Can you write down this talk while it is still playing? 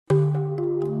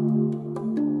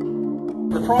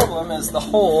problem is the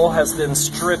hole has been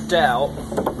stripped out.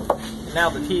 Now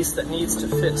the piece that needs to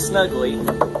fit snugly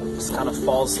just kind of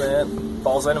falls in and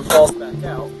falls back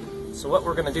out. So what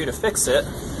we're going to do to fix it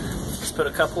is put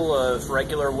a couple of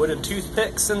regular wooden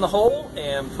toothpicks in the hole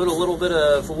and put a little bit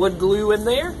of wood glue in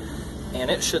there, and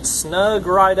it should snug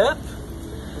right up.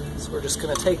 So we're just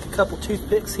going to take a couple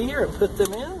toothpicks here and put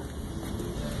them in.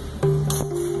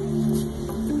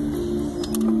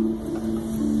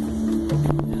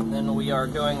 And then we are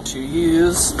going to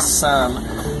use some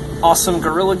awesome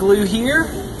Gorilla Glue here.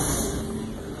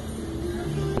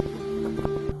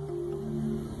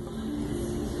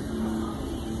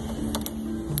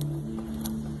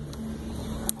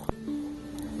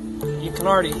 You can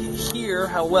already hear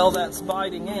how well that's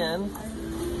biting in.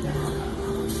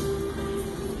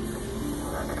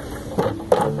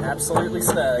 Absolutely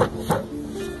snug.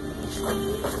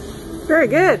 Very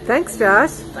good. Thanks, Josh.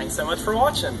 Thanks so much for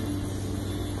watching.